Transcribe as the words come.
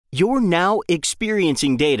You're now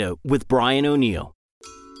experiencing data with Brian O'Neill.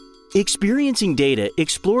 Experiencing Data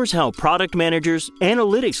explores how product managers,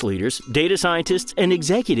 analytics leaders, data scientists, and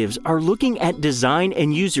executives are looking at design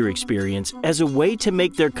and user experience as a way to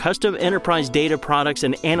make their custom enterprise data products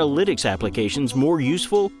and analytics applications more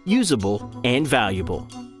useful, usable, and valuable.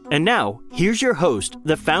 And now, here's your host,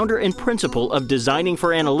 the founder and principal of Designing for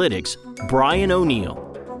Analytics, Brian O'Neill.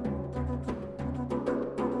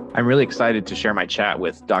 I'm really excited to share my chat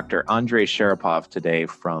with Dr. Andrey Sharapov today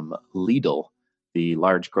from Lidl, the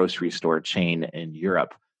large grocery store chain in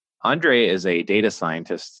Europe. Andrey is a data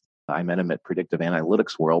scientist. I met him at Predictive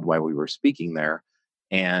Analytics World while we were speaking there,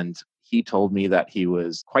 and he told me that he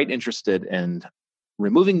was quite interested in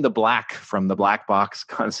removing the black from the black box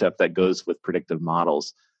concept that goes with predictive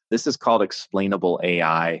models. This is called explainable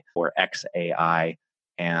AI or XAI,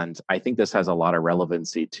 and I think this has a lot of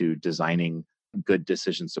relevancy to designing good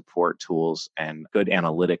decision support tools and good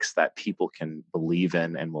analytics that people can believe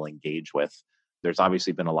in and will engage with. There's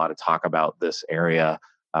obviously been a lot of talk about this area,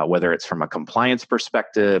 whether it's from a compliance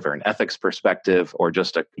perspective or an ethics perspective, or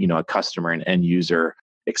just a customer and end user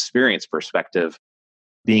experience perspective.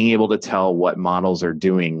 Being able to tell what models are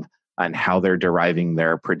doing and how they're deriving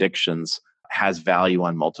their predictions has value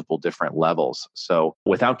on multiple different levels. So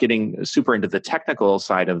without getting super into the technical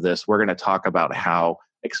side of this, we're going to talk about how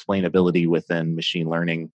explainability within machine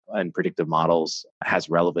learning and predictive models has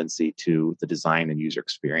relevancy to the design and user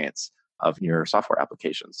experience of your software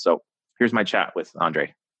applications. So here's my chat with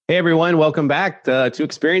Andrey. Hey everyone, welcome back to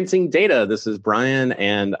Experiencing Data. This is Brian,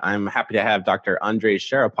 and I'm happy to have Dr. Andrey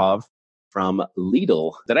Sharapov from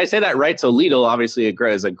Lidl. Did I say that right? So Lidl obviously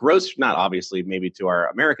is a grocery, not obviously, maybe to our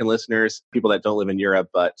American listeners, people that don't live in Europe,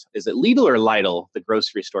 but is it Lidl or Lidl, the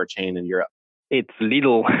grocery store chain in Europe? It's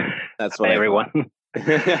Lidl. That's what everyone.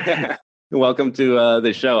 Welcome to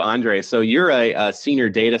the show, Andrey. So you're a senior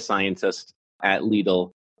data scientist at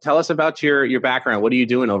Lidl. Tell us about your background. What are you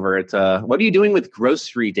doing over at? What are you doing with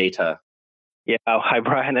grocery data? Yeah, hi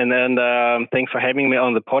Brian, and then thanks for having me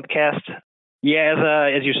on the podcast. Yeah,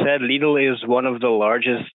 as you said, Lidl is one of the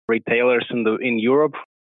largest retailers in Europe.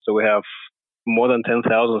 So we have more than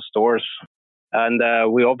 10,000 stores, and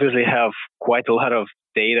we obviously have quite a lot of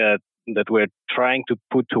data that we're trying to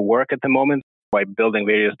put to work at the moment by building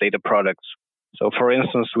various data products. So for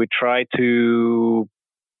instance, we try to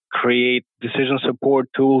create decision support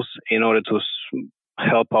tools in order to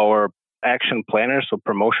help our action planners or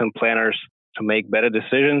promotion planners to make better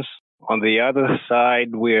decisions. On the other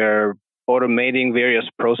side, we're automating various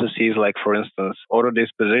processes like, for instance, auto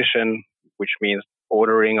disposition, which means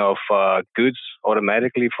ordering of goods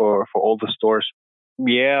automatically for all the stores.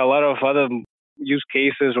 Yeah, a lot of other use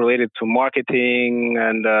cases related to marketing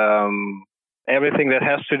and everything that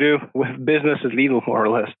has to do with business at Lidl, more or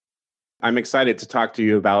less. I'm excited to talk to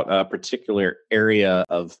you about a particular area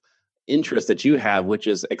of interest that you have, which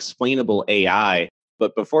is explainable AI.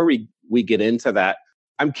 But before we get into that,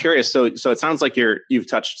 I'm curious. So it sounds like you've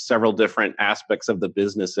touched several different aspects of the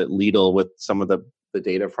business at Lidl with some of the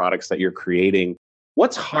data products that you're creating.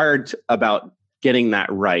 What's hard about getting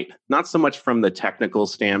that right? Not so much from the technical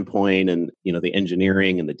standpoint and the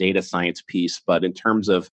engineering and the data science piece, but in terms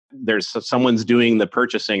of someone's doing the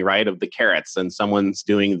purchasing, right, of the carrots, and someone's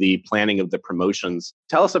doing the planning of the promotions.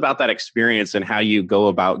 Tell us about that experience and how you go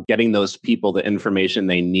about getting those people the information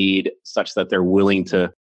they need such that they're willing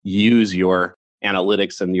to use your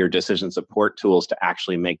analytics and your decision support tools to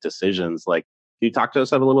actually make decisions. Can you talk to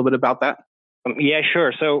us a little bit about that? Yeah,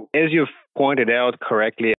 sure. So as you've pointed out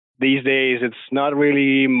correctly, these days it's not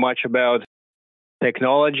really much about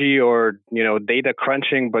technology or data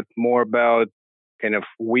crunching, but more about kind of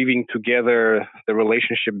weaving together the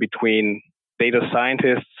relationship between data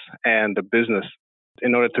scientists and the business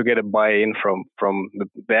in order to get a buy-in from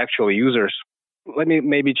the actual users. Let me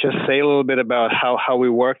maybe just say a little bit about how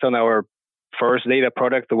we worked on our first data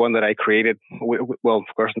product, the one that I created. Well,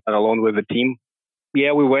 of course, not alone, with the team.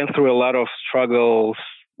 Yeah, we went through a lot of struggles,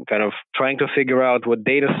 kind of trying to figure out what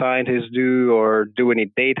data scientists do, or do we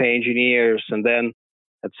need data engineers? And then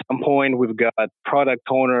at some point, we've got product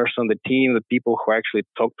owners on the team, the people who actually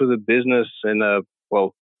talk to the business in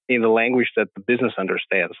the language that the business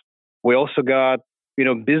understands. We also got,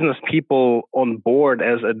 business people on board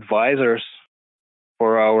as advisors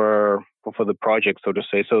for the project, so to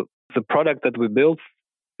say. So the product that we built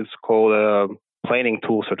is called a planning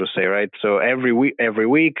tool, so to say, right? So every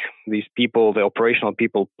week, these people, the operational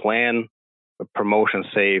people, plan a promotion,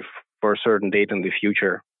 say, for a certain date in the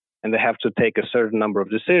future. And they have to take a certain number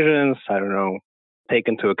of decisions, take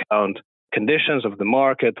into account conditions of the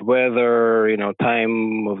market, weather,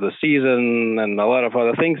 time of the season, and a lot of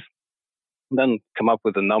other things. then come up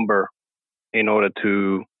with a number in order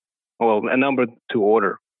to, a number to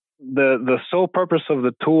order. The sole purpose of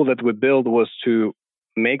the tool that we built was to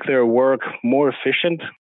make their work more efficient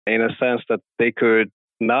in a sense that they could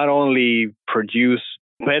not only produce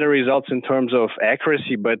better results in terms of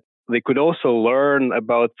accuracy, but they could also learn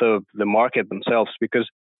about the market themselves, because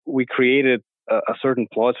we created a certain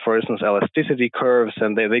plot, for instance, elasticity curves,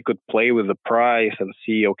 and they could play with the price and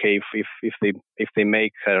see, okay, if they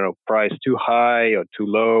make, I don't know, price too high or too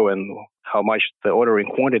low, and how much the ordering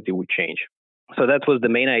quantity would change. So that was the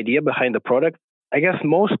main idea behind the product. I guess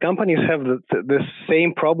most companies have the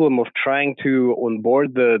same problem of trying to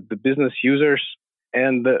onboard the business users.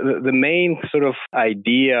 And the main sort of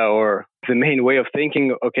idea or the main way of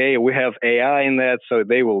thinking, okay, we have AI in that, so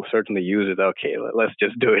they will certainly use it. Okay, let's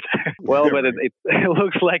just do it. Well, but it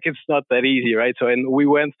looks like it's not that easy, right? So, and we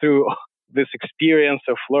went through this experience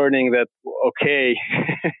of learning that, okay,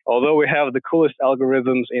 although we have the coolest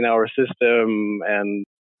algorithms in our system and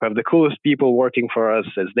we have the coolest people working for us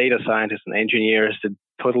as data scientists and engineers, it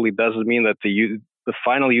totally doesn't mean that the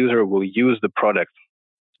final user will use the product.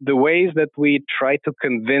 The ways that we tried to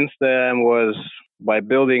convince them was by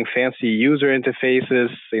building fancy user interfaces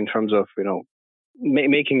in terms of,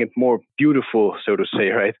 making it more beautiful, so to say,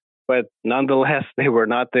 right? But nonetheless, they were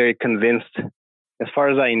not very convinced. As far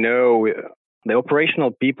as I know, the operational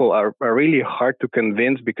people are really hard to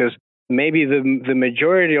convince, because maybe the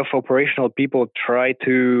majority of operational people try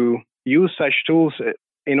to use such tools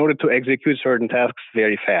in order to execute certain tasks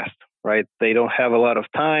very fast. Right? They don't have a lot of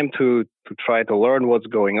time to try to learn what's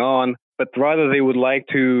going on, but rather they would like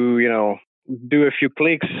to, do a few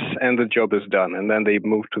clicks and the job is done, and then they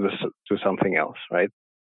move to something else, right?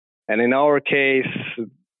 And in our case,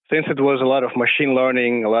 since it was a lot of machine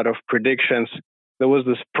learning, a lot of predictions, there was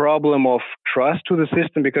this problem of trust to the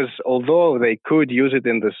system, because although they could use it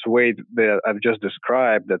in this way that I've just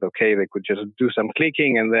described, that, okay, they could just do some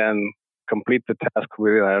clicking and then complete the task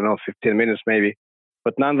within, 15 minutes maybe.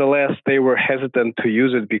 But nonetheless, they were hesitant to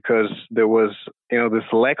use it because there was, this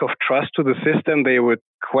lack of trust to the system. They would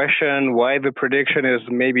question why the prediction is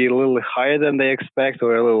maybe a little higher than they expect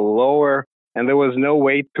or a little lower. And there was no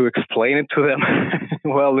way to explain it to them.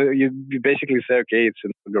 Well, you basically say, okay, it's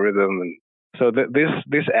an algorithm. And so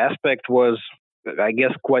this aspect was, I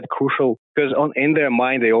guess, quite crucial, because in their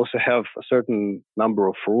mind, they also have a certain number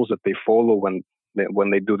of rules that they follow when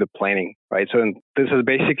they do the planning, right? So this is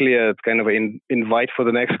basically a kind of an invite for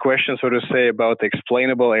the next question, so to say, about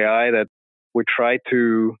explainable AI, that we try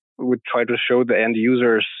to show the end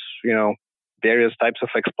users, various types of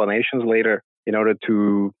explanations later in order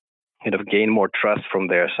to kind of gain more trust from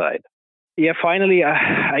their side. Yeah, finally,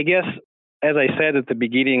 I guess, as I said at the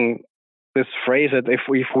beginning, this phrase that if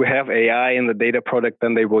we have AI in the data product,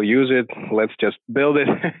 then they will use it. Let's just build it.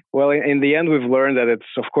 Well, in the end, we've learned that it's,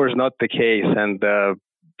 of course, not the case. And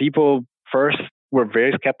people first were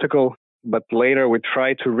very skeptical, but later we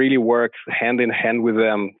tried to really work hand in hand with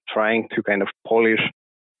them, trying to kind of polish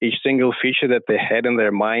each single feature that they had in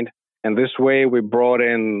their mind. And this way, we brought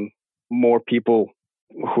in more people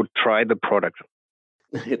who tried the product.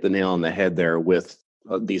 Hit the nail on the head there with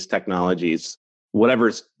these technologies.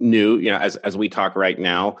 Whatever's new, as we talk right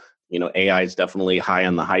now, AI is definitely high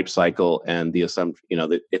on the hype cycle, and the assumption,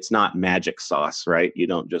 that it's not magic sauce, right? You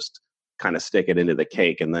don't just kind of stick it into the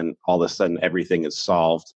cake and then all of a sudden everything is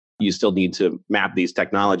solved. You still need to map these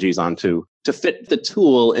technologies to fit the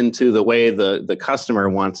tool into the way the customer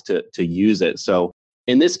wants to use it. So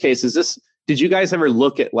in this case, did you guys ever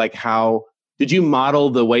look at did you model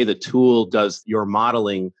the way the tool does your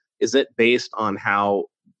modeling? Is it based on how,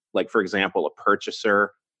 like, for example, a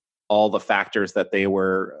purchaser, all the factors that they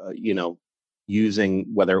were, using,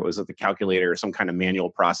 whether it was at the calculator or some kind of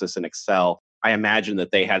manual process in Excel? I imagine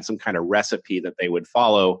that they had some kind of recipe that they would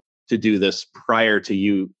follow to do this prior to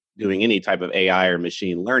you doing any type of AI or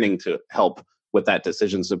machine learning to help with that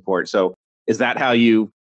decision support. So is that how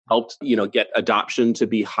you helped, get adoption to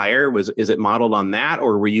be higher? Is it modeled on that,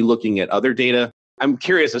 or were you looking at other data? I'm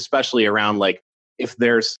curious, especially around if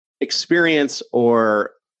there's experience,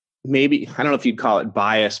 or maybe, I don't know if you'd call it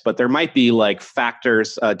bias, but there might be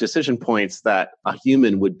factors, decision points that a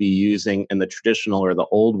human would be using in the traditional or the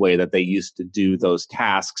old way that they used to do those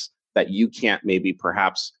tasks that you can't maybe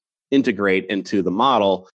perhaps integrate into the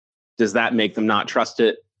model. Does that make them not trust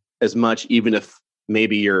it as much, even if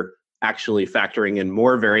maybe you're actually factoring in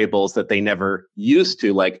more variables that they never used to,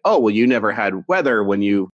 you never had weather when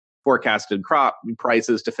you forecasted crop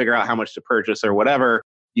prices to figure out how much to purchase or whatever.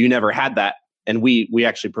 You never had that. And we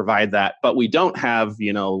actually provide that, but we don't have,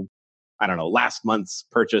 I don't know, last month's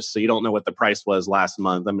purchase. So you don't know what the price was last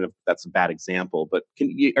month. I mean, that's a bad example, but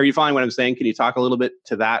are you following what I'm saying? Can you talk a little bit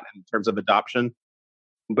to that in terms of adoption?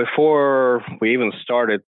 Before we even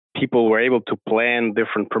started, people were able to plan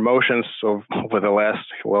different promotions over the last,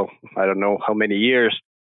 I don't know how many years.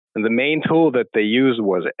 And the main tool that they used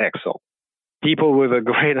was Excel. People with a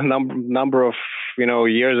great number of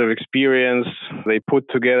years of experience, they put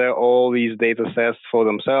together all these data sets for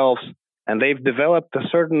themselves, and they've developed a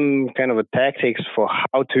certain kind of a tactics for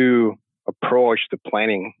how to approach the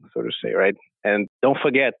planning, so to say, right? And don't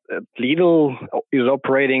forget, Lidl is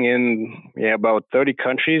operating in about 30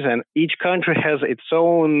 countries, and each country has its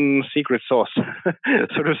own secret sauce,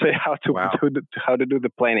 so to say, how to do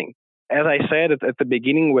the planning. As I said at the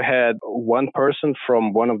beginning, we had one person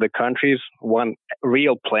from one of the countries, one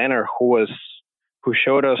real planner who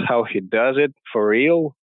showed us how he does it for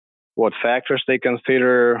real, what factors they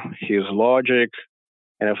consider, his logic,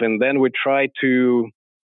 and then we try to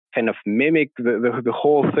kind of mimic the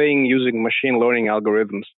whole thing using machine learning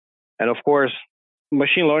algorithms. And of course,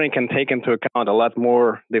 machine learning can take into account a lot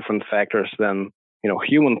more different factors than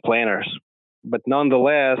human planners. But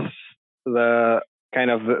nonetheless, the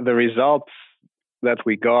results that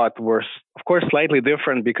we got were, of course, slightly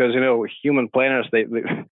different because, human planners,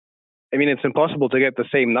 it's impossible to get the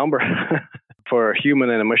same number for a human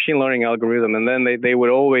and a machine learning algorithm. And then they would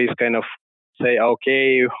always kind of say,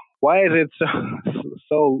 okay, why is it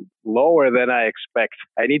so lower than I expect?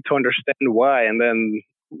 I need to understand why. And then,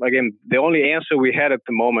 again, the only answer we had at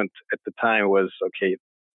the time was, okay,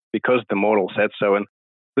 because the model said so. And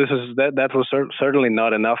that was certainly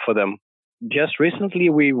not enough for them. Just recently,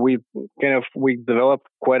 we developed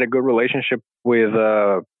quite a good relationship with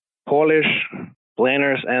Polish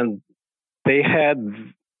planners, and they had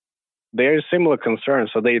very similar concerns.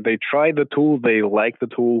 So they tried the tool, they liked the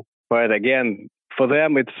tool, but again, for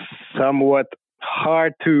them it's somewhat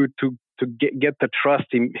hard to get the trust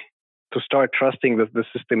to start trusting the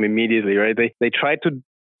system immediately, right? They tried to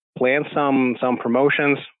plan some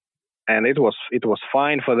promotions, and it was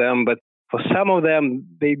fine for them, but for some of them,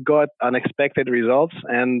 they got unexpected results.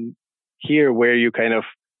 And here where you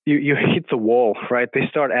you hit the wall, right? They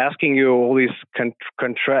start asking you all these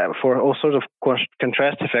for all sorts of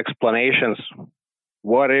contrastive explanations.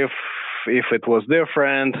 What if it was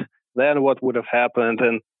different? Then what would have happened?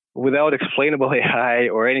 And without explainable AI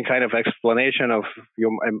or any kind of explanation of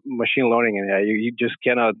your machine learning AI, you just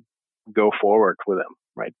cannot go forward with them,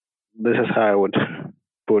 right? This is how I would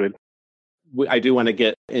put it. I do want to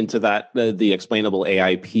get into that, the explainable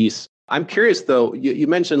AI piece. I'm curious, though, you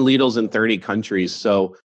mentioned Lidl's in 30 countries.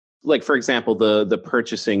 So, like, for example, the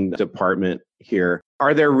purchasing department here,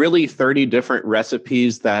 are there really 30 different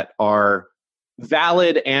recipes that are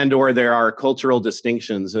valid, and or there are cultural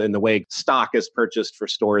distinctions in the way stock is purchased for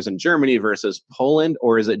stores in Germany versus Poland?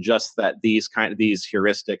 Or is it just that these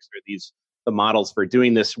heuristics or the models for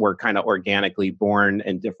doing this were kind of organically born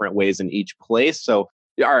in different ways in each place? So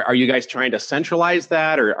are you guys trying to centralize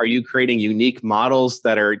that, or are you creating unique models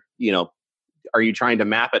that are you trying to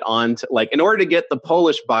map it on to, like, in order to get the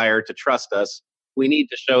Polish buyer to trust us, we need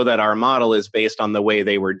to show that our model is based on the way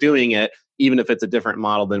they were doing it, even if it's a different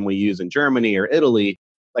model than we use in Germany or Italy.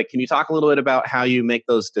 Like, can you talk a little bit about how you make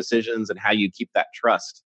those decisions and how you keep that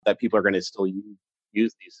trust that people are going to still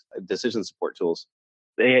use these decision support tools?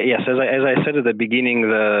 Yes, as I said at the beginning,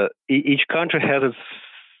 each country has its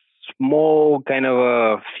small kind of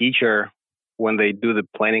a feature when they do the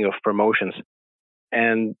planning of promotions.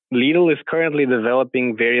 And Lidl is currently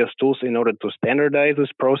developing various tools in order to standardize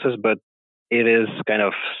this process, but it is kind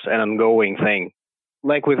of an ongoing thing.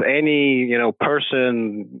 Like with any,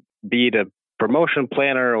 person, be it a promotion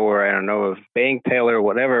planner or, I don't know, a bank teller or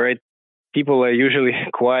whatever, right? People are usually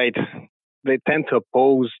they tend to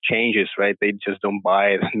oppose changes, right? They just don't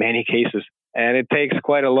buy it in many cases. And it takes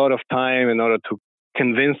quite a lot of time in order to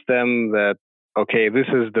convince them that, okay, this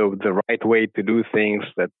is the right way to do things,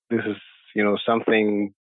 that this is,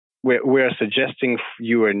 something we're suggesting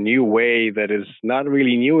you a new way that is not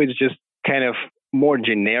really new. It's just kind of more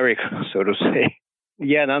generic, so to say.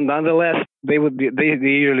 Yeah, nonetheless, they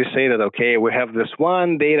usually say that, okay, we have this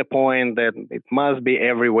one data point that it must be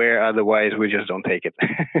everywhere, otherwise we just don't take it.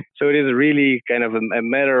 So it is really kind of a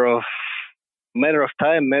matter of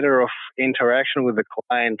time, matter of interaction with the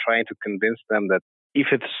client, trying to convince them that if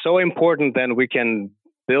it's so important, then we can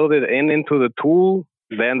build it into the tool.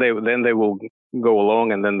 Then they will go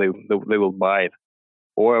along, and then they will buy it.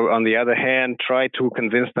 Or on the other hand, try to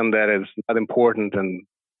convince them that it's not important, and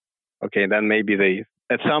okay, then maybe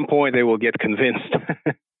at some point they will get convinced.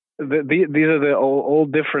 These are all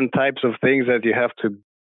different types of things that you have to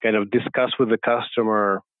kind of discuss with the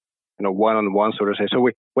customer one-on-one, so to say. So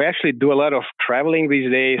we actually do a lot of traveling these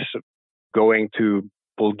days, going to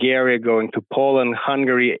Bulgaria, going to Poland,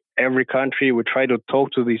 Hungary, every country. We try to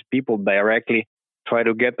talk to these people directly, try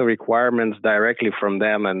to get the requirements directly from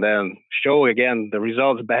them, and then show again the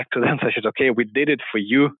results back to them, such as, okay, we did it for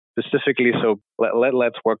you specifically, so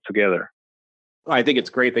let's work together. I think it's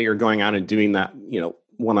great that you're going out and doing that,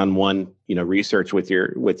 one-on-one, research with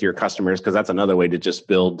your customers, because that's another way to just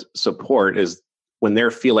build support, is when they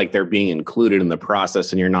feel like they're being included in the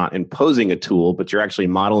process and you're not imposing a tool, but you're actually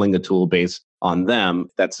modeling a tool based on them.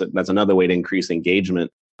 That's another way to increase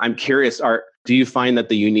engagement. I'm curious, do you find that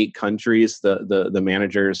the unique countries, the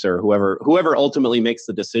managers or whoever ultimately makes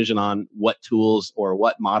the decision on what tools or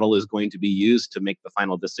what model is going to be used to make the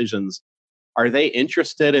final decisions, are they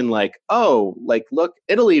interested in look,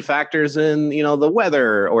 Italy factors in, the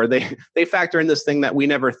weather, or they factor in this thing that we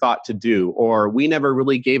never thought to do, or we never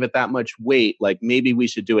really gave it that much weight, like maybe we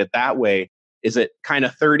should do it that way? Is it kind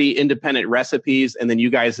of 30 independent recipes, and then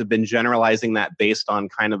you guys have been generalizing that based on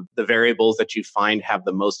kind of the variables that you find have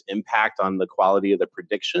the most impact on the quality of the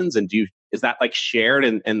predictions? And is that like shared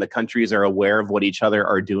and the countries are aware of what each other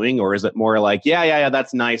are doing? Or is it more like, yeah,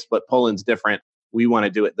 that's nice, but Poland's different. We want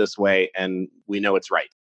to do it this way, and we know it's right?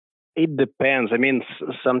 It depends. I mean,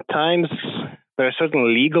 sometimes there are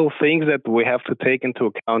certain legal things that we have to take into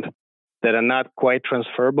account that are not quite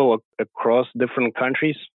transferable across different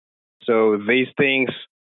countries. So these things,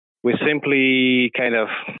 we simply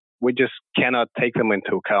we just cannot take them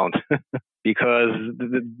into account because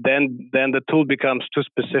then the tool becomes too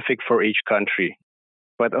specific for each country.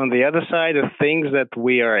 But on the other side, the things that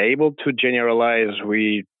we are able to generalize,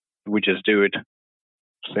 we just do it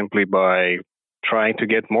simply by trying to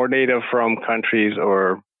get more data from countries,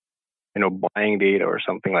 or buying data or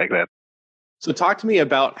something like that. So talk to me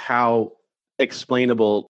about how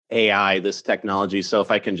explainable AI, this technology. So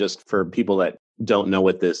if I can just, for people that don't know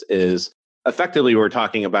what this is, effectively we're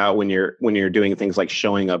talking about when you're doing things like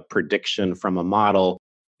showing a prediction from a model,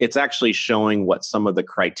 it's actually showing what some of the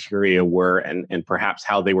criteria were and perhaps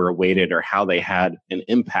how they were weighted or how they had an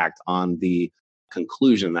impact on the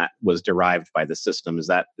conclusion that was derived by the system. Is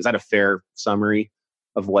that a fair summary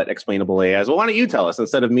of what explainable AI is? Well, why don't you tell us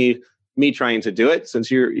instead of me trying to do it, since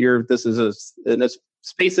this is in a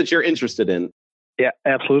space that you're interested in. Yeah,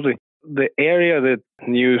 absolutely. The area that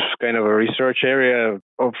news kind of a research area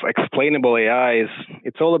of explainable AI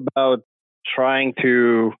it's all about trying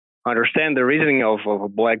to understand the reasoning of a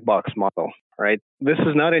black box model, right? This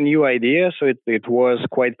is not a new idea, so it was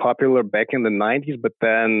quite popular back in the 90s, but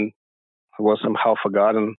then it was somehow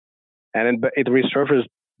forgotten. And it resurfaced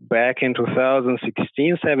back in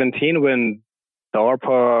 2016, 17, when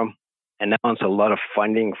DARPA announced a lot of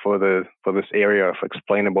funding for this area of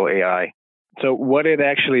explainable AI. So what it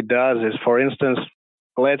actually does is, for instance,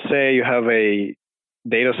 let's say you have a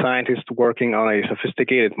data scientist working on a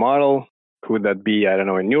sophisticated model. Could that be, a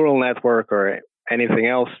neural network or anything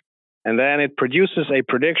else? And then it produces a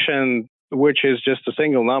prediction, which is just a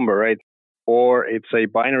single number, right? Or it's a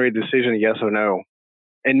binary decision, yes or no.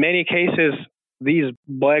 In many cases, these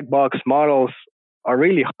black box models are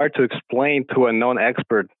really hard to explain to a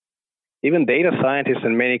non-expert. Even data scientists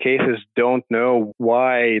in many cases don't know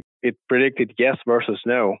why it predicted yes versus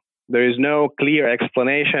no. There is no clear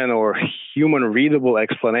explanation or human readable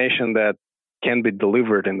explanation that can be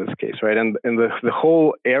delivered in this case, right? And the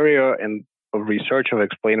whole area of research of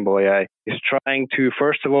explainable AI is trying to,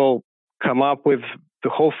 first of all, come up with the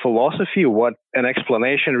whole philosophy of what an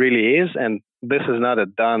explanation really is. And this is not a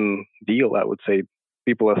done deal, I would say.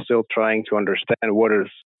 People are still trying to understand what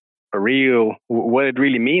it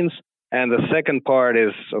really means. And the second part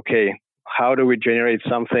is, okay, how do we generate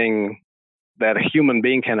something that a human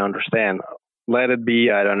being can understand? Let it be,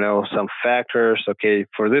 some factors. Okay,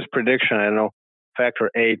 for this prediction,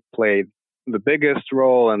 factor A played the biggest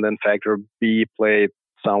role, and then factor B played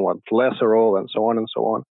somewhat lesser role, and so on and so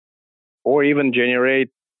on. Or even generate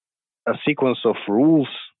a sequence of rules,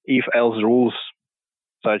 if-else rules,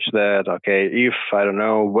 such that, okay, if,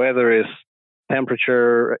 weather is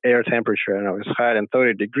air temperature, is higher than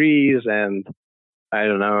 30 degrees, and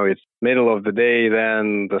it's middle of the day,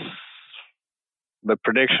 then the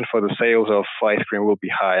prediction for the sales of ice cream will be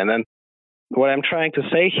high. And then what I'm trying to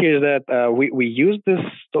say here is that we use this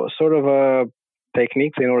sort of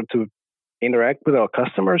techniques in order to interact with our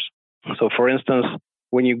customers. So, for instance,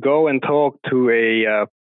 when you go and talk to a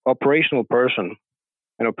operational person,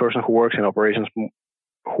 a person who works in operations,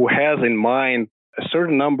 who has in mind a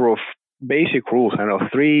certain number of basic rules,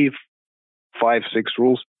 3, 5, 6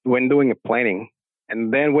 rules when doing a planning.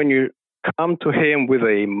 And then when you come to him with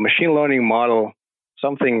a machine learning model,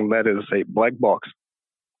 something that is a black box,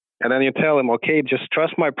 and then you tell them, okay, just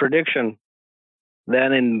trust my prediction,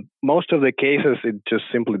 then in most of the cases, it just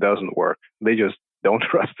simply doesn't work. They just don't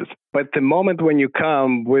trust it. But the moment when you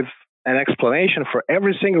come with an explanation for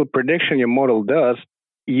every single prediction your model does,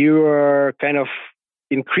 you are kind of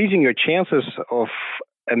increasing your chances of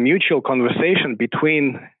a mutual conversation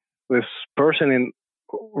between this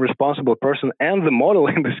responsible person and the model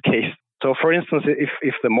in this case. So for instance,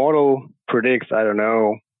 if the model predicts, I don't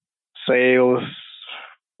know, sales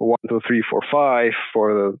 1, 2, 3, 4, 5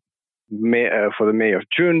 for the May of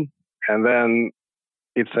June, and then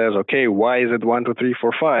it says, okay, why is it 1, 2, 3,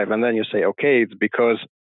 4, 5? And then you say, okay, it's because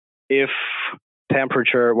if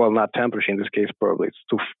temperature, well, not temperature in this case, probably it's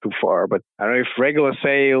too far, but I don't know, if regular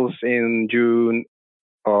sales in June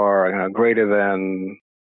are greater than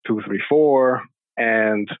 2, 3, 4,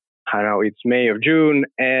 and I don't know, it's May of June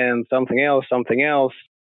and something else,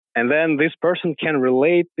 and then this person can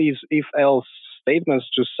relate these if-else statements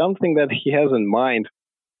to something that he has in mind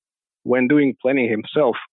when doing planning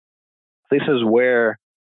himself. This is where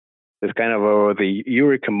this kind of the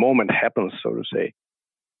eureka moment happens, so to say,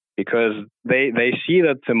 because they see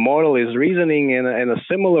that the model is reasoning in a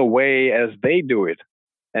similar way as they do it.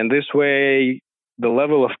 And this way, the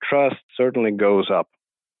level of trust certainly goes up.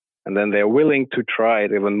 And then they're willing to try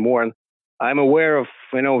it even more. And I'm aware of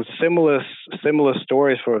similar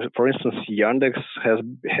stories. For instance, Yandex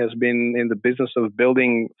has been in the business of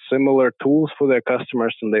building similar tools for their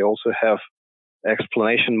customers, and they also have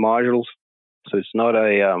explanation modules. So it's not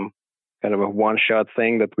a kind of a one-shot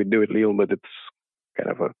thing that we do at Lidl, but it's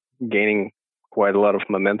kind of gaining quite a lot of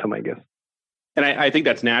momentum, I guess. And I think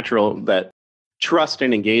that's natural, that trust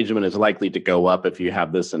and engagement is likely to go up if you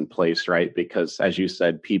have this in place, right? Because as you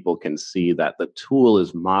said, people can see that the tool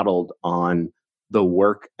is modeled on the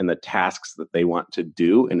work and the tasks that they want to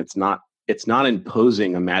do. And it's not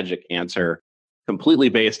imposing a magic answer completely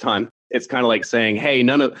based on, it's kind of like saying, hey,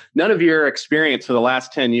 none of your experience for the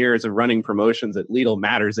last 10 years of running promotions at Lidl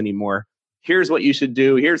matters anymore. Here's what you should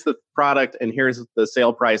do. Here's the product, and here's the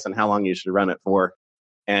sale price and how long you should run it for.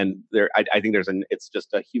 And I think it's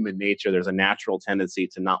just a human nature. There's a natural tendency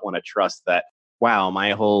to not want to trust that, wow,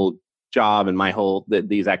 my whole job and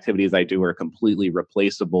these activities I do are completely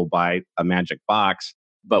replaceable by a magic box.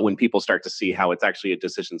 But when people start to see how it's actually a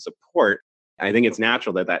decision support, I think it's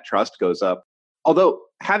natural that trust goes up. Although,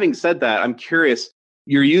 having said that, I'm curious,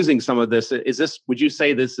 you're using some of this. Would you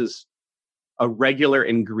say this is a regular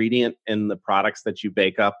ingredient in the products that you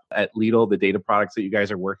bake up at Lidl, the data products that you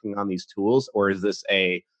guys are working on, these tools? Or is this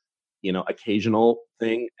a occasional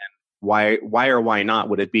thing? And why or why not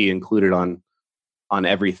would it be included on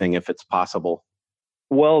everything if it's possible?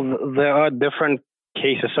 Well, there are different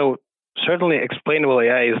cases. So certainly explainable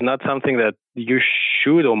AI is not something that you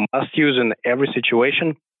should or must use in every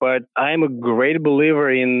situation, but I'm a great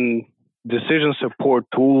believer in decision support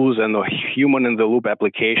tools and human-in-the-loop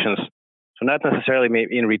applications. So not necessarily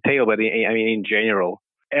maybe in retail, but in general.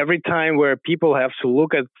 Every time where people have to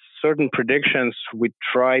look at certain predictions, we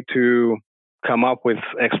try to come up with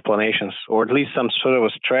explanations, or at least some sort of a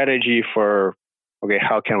strategy for, okay,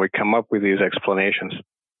 how can we come up with these explanations?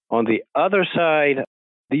 On the other side,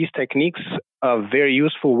 these techniques are very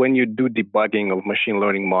useful when you do debugging of machine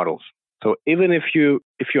learning models. So even if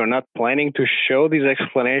you're not planning to show this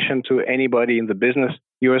explanation to anybody in the business,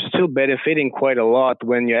 you are still benefiting quite a lot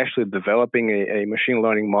when you're actually developing a machine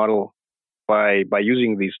learning model by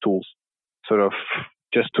using these tools. Sort of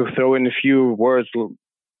just to throw in a few words,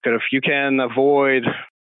 kind of you can avoid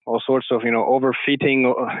all sorts of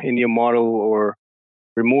overfitting in your model, or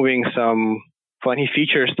removing some funny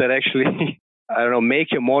features that actually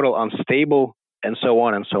make your model unstable, and so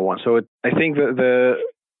on and so on. So I think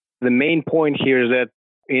the main point here is that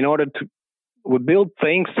in order we build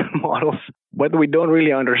things, models, but we don't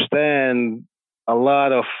really understand a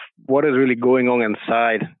lot of what is really going on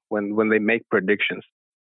inside when they make predictions.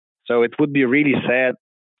 So it would be really sad.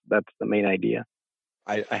 That's the main idea.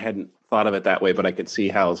 I hadn't thought of it that way, but I could see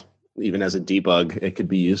how, even as a debug, it could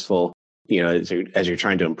be useful. As you're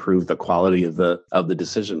trying to improve the quality of the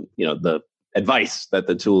decision, the advice that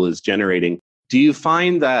the tool is generating. Do you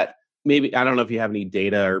find that maybe, I don't know if you have any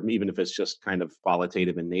data, or even if it's just kind of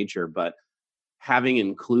qualitative in nature, but having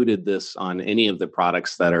included this on any of the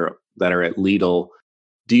products that are at Lidl,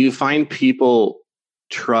 do you find people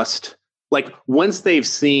trust, like once they've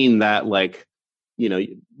seen that, like,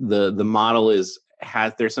 the model there's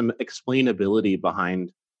some explainability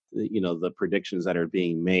behind the predictions that are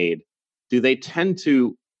being made, do they tend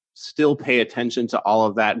to still pay attention to all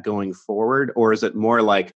of that going forward? Or is it more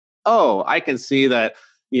like, oh, I can see that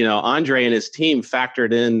Andrey and his team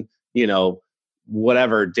factored in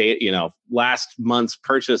whatever data, last month's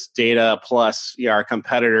purchase data plus our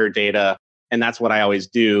competitor data. And that's what I always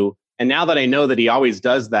do. And now that I know that he always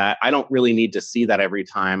does that, I don't really need to see that every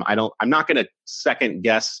time. I'm not going to second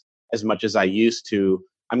guess as much as I used to.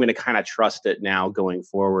 I'm going to kind of trust it now going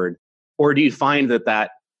forward. Or do you find that the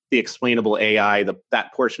explainable AI,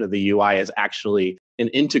 that portion of the UI is actually an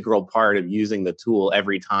integral part of using the tool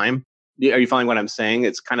every time? Are you following what I'm saying?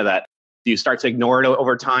 It's kind of that, do you start to ignore it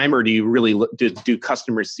over time, or do you really, do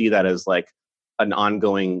customers see that as like an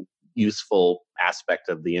ongoing useful aspect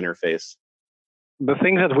of the interface? The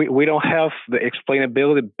thing that we don't have the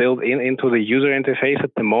explainability built into the user interface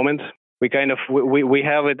at the moment. We kind of we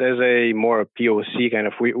have it as a more POC kind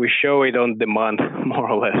of. We show it on demand more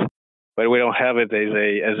or less, but we don't have it as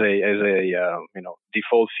a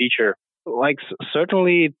default feature. Like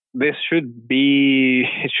certainly this should be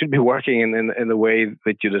working in the way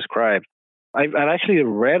that you described. I've actually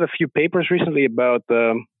read a few papers recently about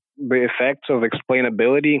the effects of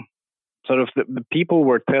explainability. Sort of the people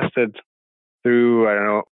were tested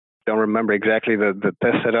through, don't remember exactly the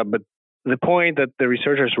test setup, but the point that the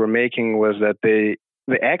researchers were making was that the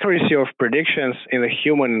accuracy of predictions in a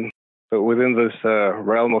human, within this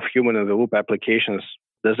realm of human-in-the-loop applications,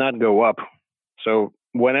 does not go up. So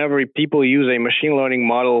whenever people use a machine learning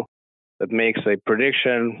model that makes a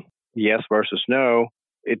prediction, yes versus no,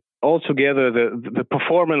 it altogether, the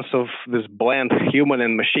performance of this blend, human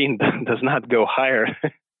and machine, does not go higher,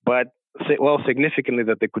 but significantly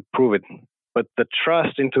that they could prove it. But the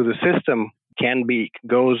trust into the system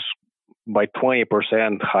goes by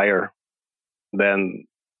 20% higher than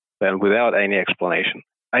without any explanation.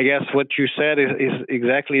 I guess what you said is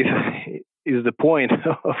exactly is the point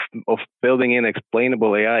of building in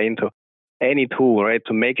explainable AI into any tool, right?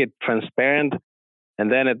 To make it transparent,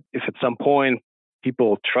 and then if at some point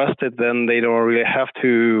people trust it, then they don't really have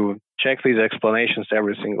to check these explanations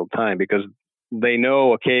every single time because they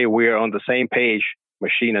know, okay, we're on the same page,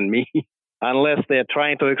 machine and me. Unless they're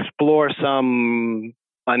trying to explore some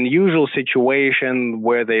unusual situation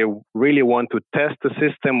where they really want to test the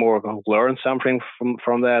system or learn something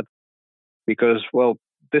from that. Because,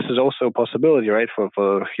 this is also a possibility, right,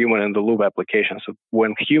 for human-in-the-loop applications. So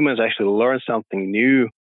when humans actually learn something new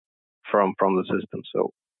from the system.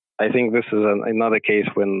 So I think this is another case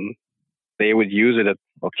when they would use it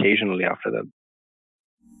occasionally after that.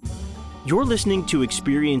 You're listening to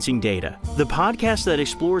Experiencing Data, the podcast that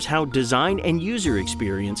explores how design and user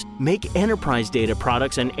experience make enterprise data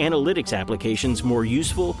products and analytics applications more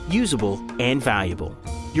useful, usable, and valuable.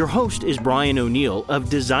 Your host is Brian O'Neill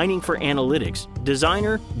of Designing for Analytics,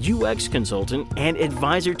 designer, UX consultant, and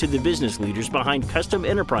advisor to the business leaders behind custom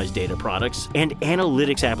enterprise data products and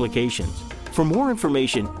analytics applications. For more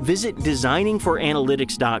information, visit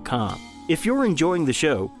designingforanalytics.com. If you're enjoying the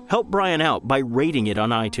show, help Brian out by rating it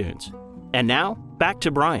on iTunes. And now, back to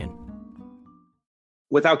Brian.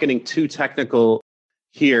 Without getting too technical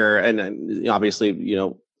here, and obviously,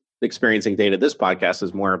 Experiencing Data, this podcast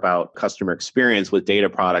is more about customer experience with data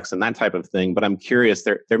products and that type of thing. But I'm curious,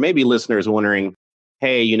 there may be listeners wondering,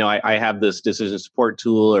 hey, I have this decision support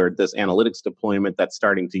tool or this analytics deployment that's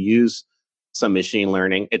starting to use some machine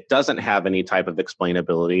learning. It doesn't have any type of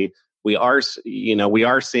explainability. We are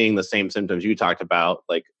seeing the same symptoms you talked about,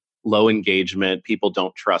 like low engagement, people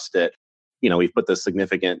don't trust it. We've put this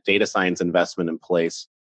significant data science investment in place.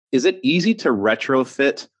 Is it easy to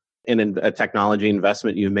retrofit in a technology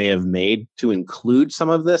investment you may have made to include some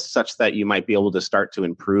of this, such that you might be able to start to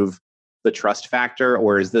improve the trust factor?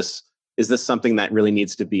 Or is this something that really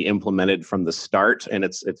needs to be implemented from the start, and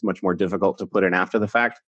it's much more difficult to put in after the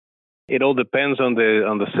fact? It all depends on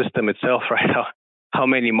the system itself, right? How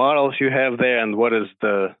many models you have there and what is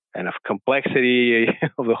the kind of complexity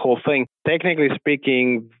of the whole thing. Technically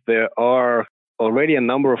speaking, there are already a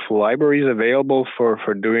number of libraries available for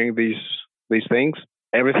doing these things.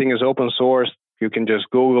 Everything is open source. You can just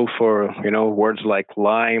Google for, words like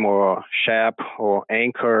Lime or SHAP or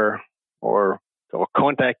Anchor or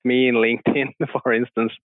contact me in LinkedIn, for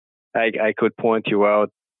instance. I could point you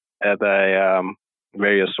out at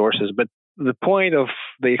various sources. But the point of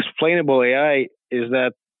the explainable AI is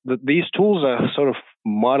that these tools are sort of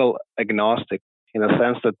model agnostic in a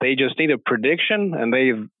sense that they just need a prediction and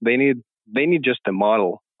they need just a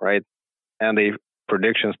model, right? And the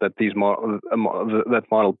predictions that that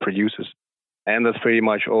model produces, and that's pretty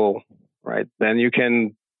much all, right? Then you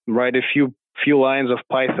can write a few lines of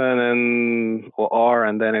Python or R,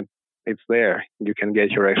 and then it's there. You can get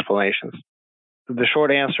your explanations. The short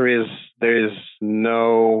answer is there is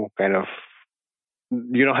no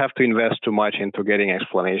you don't have to invest too much into getting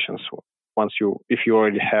explanations if you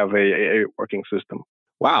already have a working system.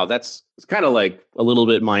 Wow, it's kind of like a little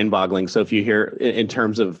bit mind-boggling. So if you hear in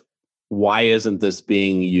terms of why isn't this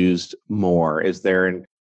being used more? Is there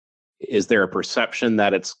a perception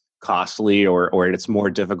that it's costly or it's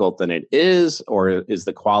more difficult than it is, or is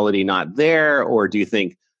the quality not there, or do you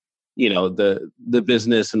think the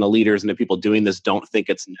business and the leaders and the people doing this don't think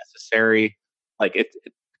it's necessary? Like it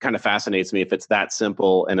kind of fascinates me if it's that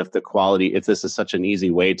simple, and if this is such an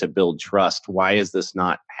easy way to build trust, why is this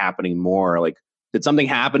not happening more? Like, did something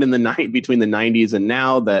happen in the night between the 90s and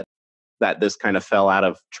now that this kind of fell out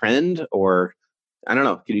of trend? Or I don't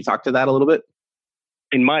know. Can you talk to that a little bit?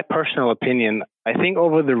 In my personal opinion, I think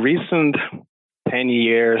over the recent 10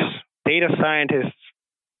 years, data scientists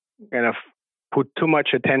kind of put too much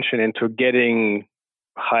attention into getting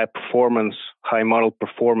high model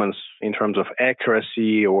performance in terms of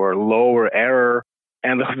accuracy or lower error.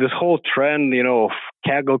 And this whole trend, of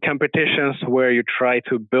Kaggle competitions where you try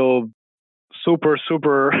to build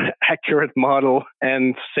super accurate model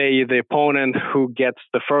and say the opponent who gets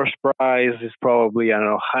the first prize is probably,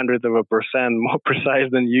 100% more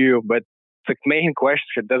precise than you. But the main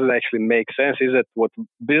question, does it actually make sense? Is it what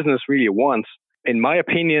business really wants? In my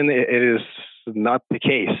opinion, it is not the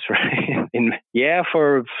case, right?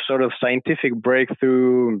 For sort of scientific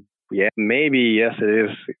breakthrough, maybe, yes,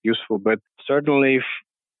 it is useful. But certainly,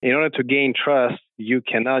 in order to gain trust, you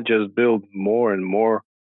cannot just build more and more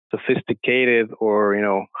sophisticated or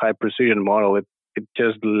high precision model. It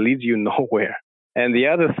just leads you nowhere. And the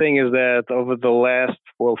other thing is that over the last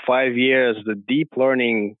 5 years, the deep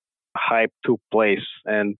learning hype took place,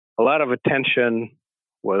 and a lot of attention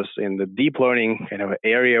was in the deep learning kind of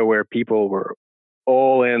area where people were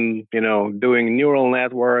all in doing neural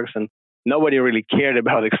networks, and nobody really cared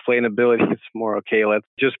about explainability. It's more, okay, let's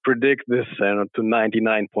just predict this to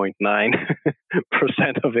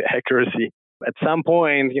 99.9% of the accuracy. At some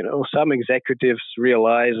point, some executives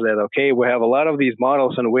realize that, okay, we have a lot of these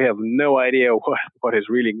models and we have no idea what is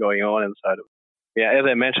really going on inside of it. Yeah, as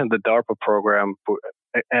I mentioned, the DARPA program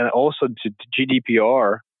and also the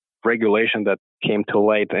GDPR regulation that came to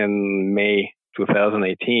light in May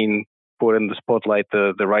 2018 put in the spotlight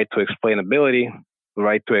the right to explainability, the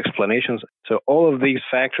right to explanations. So all of these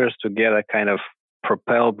factors together kind of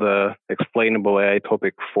propelled the explainable AI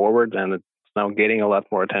topic forward, and it's now getting a lot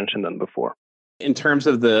more attention than before. In terms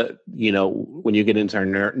of when you get into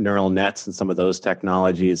neural nets and some of those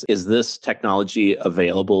technologies, is this technology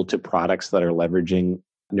available to products that are leveraging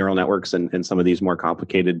neural networks and some of these more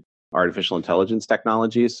complicated artificial intelligence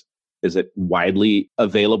technologies? Is it widely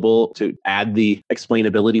available to add the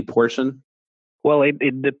explainability portion? Well, it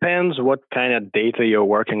depends what kind of data you're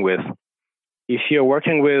working with. If you're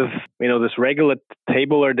working with, this regular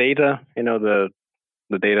tabular data, the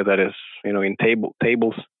data that is, in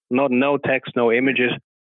tables, no text, no images,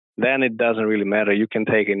 then it doesn't really matter. You can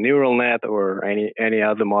take a neural net or any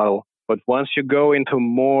other model. But once you go into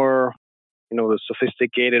more, the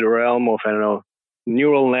sophisticated realm of,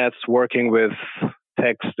 neural nets working with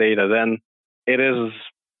text data, then it is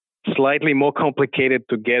slightly more complicated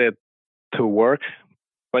to get it to work.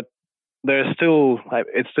 But it's still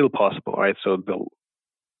possible, right? So the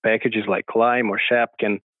packages like Climb or Shap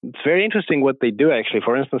it's very interesting what they do actually.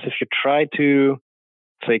 For instance, if you try to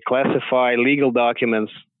say classify legal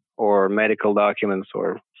documents or medical documents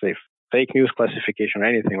or say fake news classification or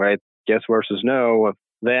anything, right? Yes versus no,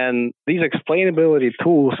 then these explainability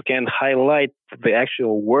tools can highlight the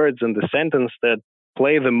actual words in the sentence that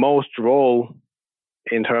play the most role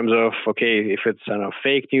in terms of, okay, if it's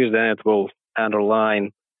fake news, then it will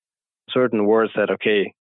underline certain words that,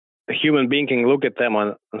 okay, a human being can look at them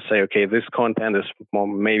and say, okay, this content is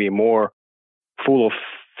maybe more full of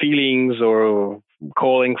feelings or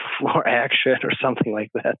calling for action or something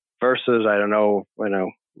like that, versus, I don't know,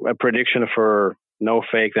 a prediction for no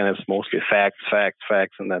fake, then it's mostly facts.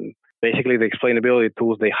 And then basically the explainability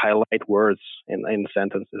tools, they highlight words in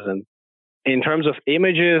sentences. And in terms of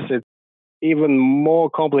images, it's even more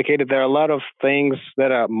complicated. There are a lot of things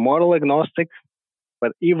that are model agnostic,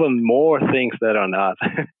 but even more things that are not.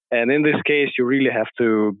 And in this case, you really have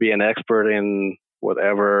to be an expert in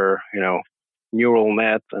whatever, neural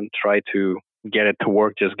net and try to get it to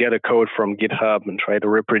work. Just get a code from GitHub and try to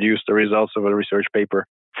reproduce the results of a research paper.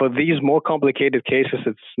 For these more complicated cases,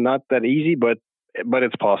 it's not that easy, but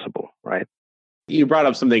it's possible, right? You brought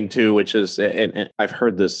up something too, which is, and I've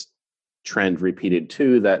heard this trend repeated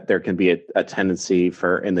too, that there can be a tendency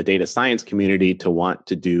in the data science community to want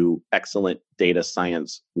to do excellent data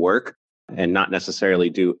science work and not necessarily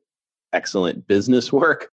do excellent business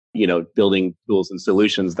work, building tools and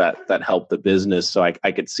solutions that help the business. So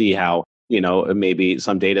I could see how maybe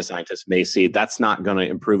some data scientists may see that's not going to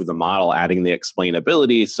improve the model, adding the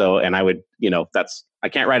explainability. So, and I would, I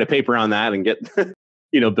can't write a paper on that and get,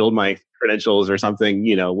 build my credentials or something,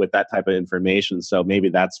 with that type of information. So maybe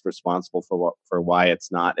that's responsible for why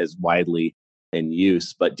it's not as widely in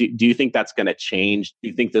use. But do you think that's going to change? Do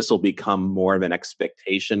you think this will become more of an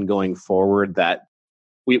expectation going forward that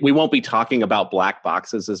we won't be talking about black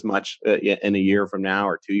boxes as much in a year from now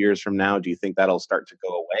or 2 years from now? Do you think that'll start to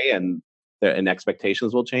go away and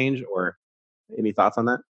expectations will change? Or any thoughts on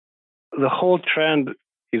that? The whole trend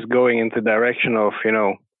is going into the direction of,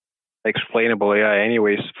 explainable AI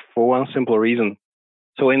anyways, for one simple reason.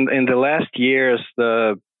 So in the last years,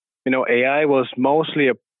 AI was mostly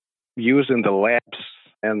used in the labs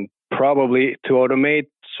and probably to automate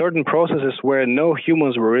certain processes where no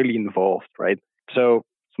humans were really involved, right? So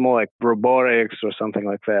it's more like robotics or something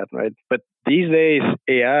like that, right? But these days,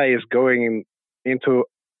 AI is going into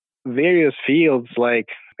various fields like,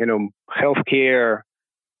 healthcare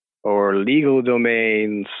or legal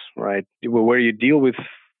domains, right? Where you deal with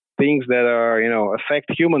things that are,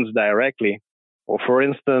 affect humans directly. Or for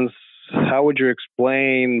instance, how would you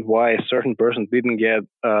explain why a certain person didn't get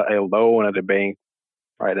a loan at a bank,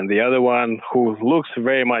 right? And the other one who looks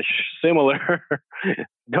very much similar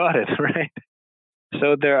got it, right?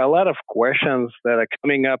 So there are a lot of questions that are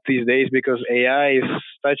coming up these days because AI is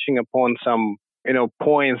touching upon some,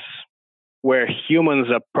 points where humans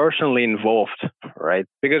are personally involved, right?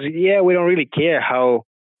 Because, we don't really care how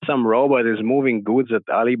some robot is moving goods at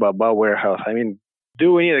Alibaba warehouse. I mean,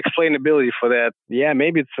 do we need explainability for that? Yeah,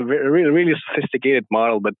 maybe it's a really, really sophisticated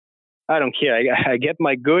model, but I don't care. I get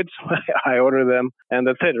my goods, I order them, and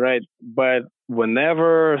that's it, right? But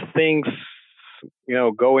whenever things,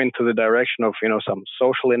 go into the direction of, some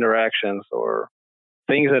social interactions or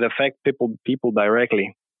things that affect people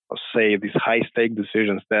directly, or say these high-stake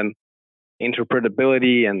decisions, then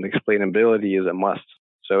interpretability and explainability is a must.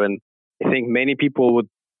 So, and I think many people would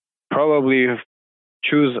probably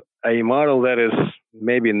choose a model that is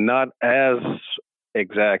maybe not as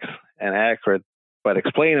exact and accurate, but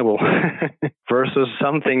explainable versus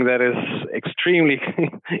something that is extremely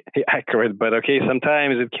accurate, but okay,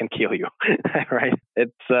 sometimes it can kill you, right?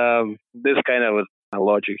 It's this kind of a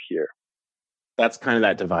logic here. That's kind of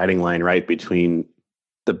that dividing line, right, between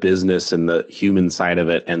the business and the human side of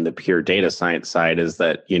it and the pure data science side is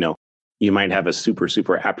that, you might have a super,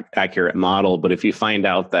 super accurate model, but if you find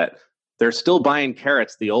out that they're still buying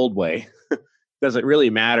carrots the old way, does it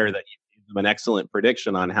really matter that you give them an excellent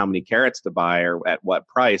prediction on how many carrots to buy or at what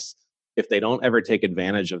price? If they don't ever take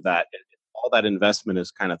advantage of that, all that investment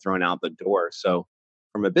is kind of thrown out the door. So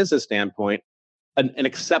from a business standpoint, an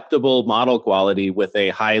acceptable model quality with a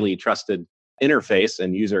highly trusted interface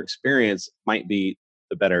and user experience might be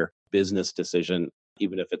the better business decision,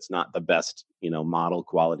 even if it's not the best, model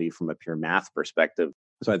quality from a pure math perspective.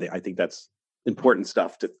 So I think that's important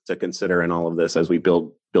stuff to consider in all of this as we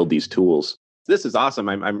build these tools. This is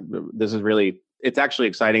awesome. This is really, it's actually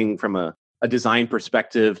exciting from a design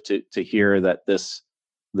perspective to hear that this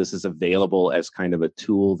is available as kind of a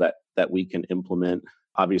tool that we can implement.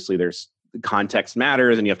 Obviously, there's context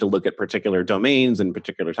matters, and you have to look at particular domains and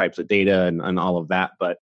particular types of data and all of that.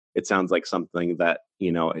 But it sounds like something that,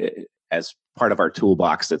 as part of our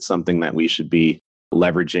toolbox, it's something that we should be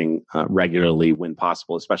leveraging regularly when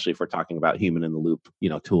possible, especially if we're talking about human in the loop,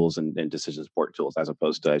 tools and decision support tools, as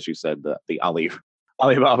opposed to, as you said, the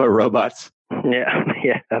Alibaba robots.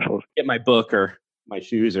 Yeah, absolutely. Get my book or my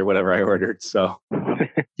shoes or whatever I ordered. So, do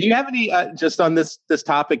you have any just on this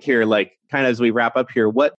topic here, like kind of as we wrap up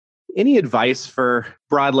here, any advice for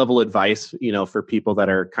broad level advice, for people that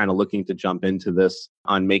are kind of looking to jump into this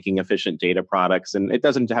on making efficient data products? And it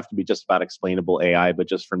doesn't have to be just about explainable AI, but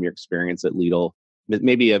just from your experience at Lidl,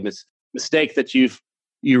 maybe a mistake that you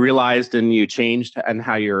realized and you changed and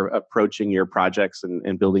how you're approaching your projects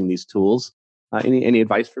and building these tools. Any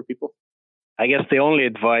advice for people? I guess the only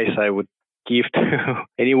advice I would give to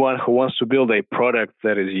anyone who wants to build a product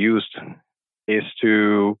that is used is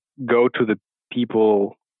to go to the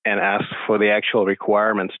people and ask for the actual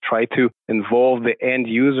requirements. Try to involve the end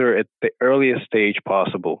user at the earliest stage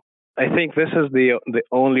possible. I think this is the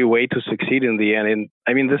only way to succeed in the end. And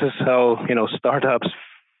I mean, this is how, startups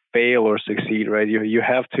fail or succeed, right? You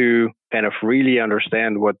have to kind of really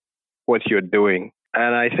understand what you're doing.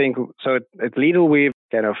 And I think, so at Lidl, we've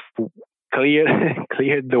kind of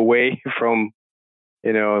cleared the way from,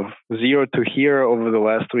 zero to here over the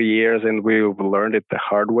last 3 years, and we've learned it the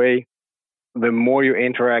hard way. The more you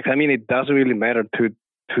interact, it doesn't really matter to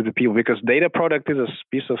the people, because data product is a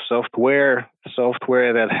piece of software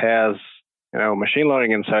that has, machine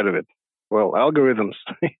learning inside of it. Well, algorithms.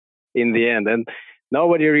 in the end. And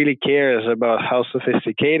nobody really cares about how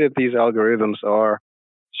sophisticated these algorithms are.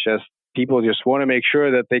 It's just people just want to make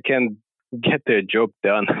sure that they can get their job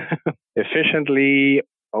done efficiently,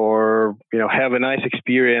 or have a nice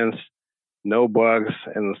experience, no bugs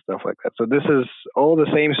and stuff like that. So this is all the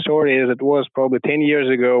same story as it was probably 10 years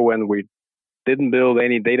ago when we didn't build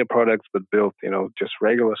any data products, but built, just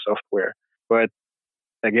regular software. But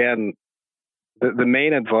again, the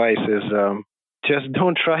main advice is just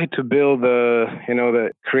don't try to build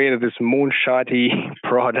create this moonshotty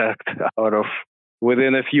product out of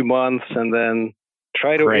within a few months, and then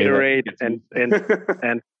try to iterate and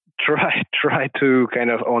try to kind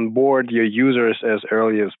of onboard your users as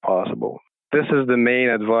early as possible. This is the main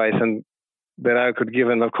advice and that I could give.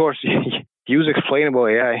 And of course, use explainable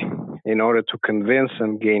AI in order to convince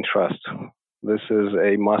and gain trust. This is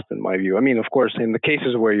a must in my view. I mean, of course, in the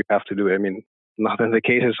cases where you have to do it, I mean, not in the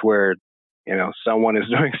cases where, someone is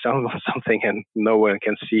doing something and no one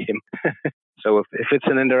can see him. So if it's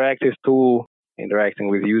an interactive tool interacting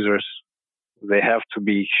with users, they have to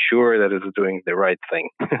be sure that it's doing the right thing.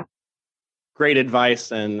 Great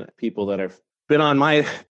advice, and people that have been on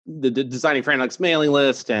the Designing for Analytics mailing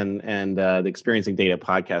list and the Experiencing Data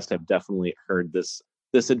podcast have definitely heard this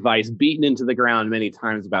advice beaten into the ground many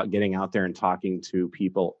times about getting out there and talking to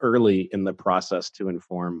people early in the process to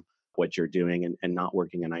inform what you're doing and not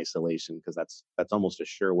working in isolation, because that's almost a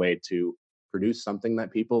sure way to produce something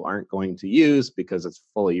that people aren't going to use because it's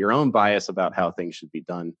full of your own bias about how things should be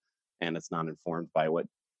done, and it's not informed by what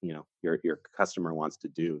your customer wants to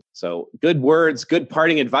do. So good words, good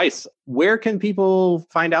parting advice. Where can people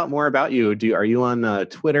find out more about you? Are you on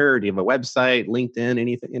Twitter? Do you have a website, LinkedIn,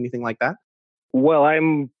 anything like that? Well,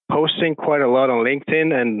 I'm posting quite a lot on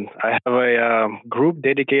LinkedIn, and I have a group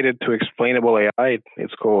dedicated to explainable AI.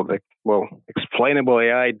 It's called Explainable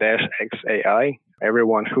AI-XAI.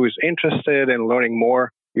 Everyone who is interested in learning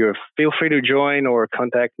more, you feel free to join or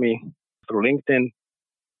contact me through LinkedIn.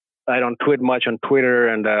 I don't tweet much on Twitter,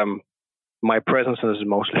 and my presence is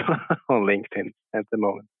mostly on LinkedIn at the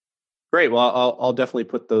moment. Great. Well, I'll definitely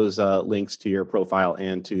put those links to your profile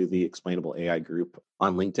and to the Explainable AI group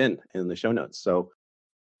on LinkedIn in the show notes. So,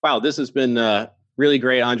 wow, this has been really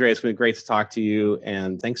great, Andrey. It's been great to talk to you,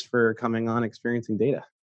 and thanks for coming on Experiencing Data.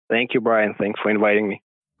 Thank you, Brian. Thanks for inviting me.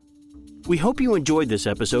 We hope you enjoyed this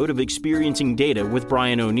episode of Experiencing Data with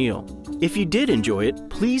Brian O'Neill. If you did enjoy it,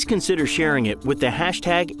 please consider sharing it with the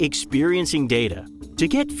hashtag #ExperiencingData. To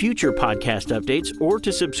get future podcast updates or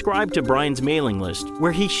to subscribe to Brian's mailing list,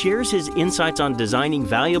 where he shares his insights on designing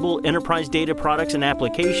valuable enterprise data products and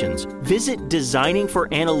applications, visit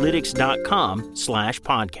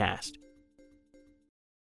designingforanalytics.com/podcast.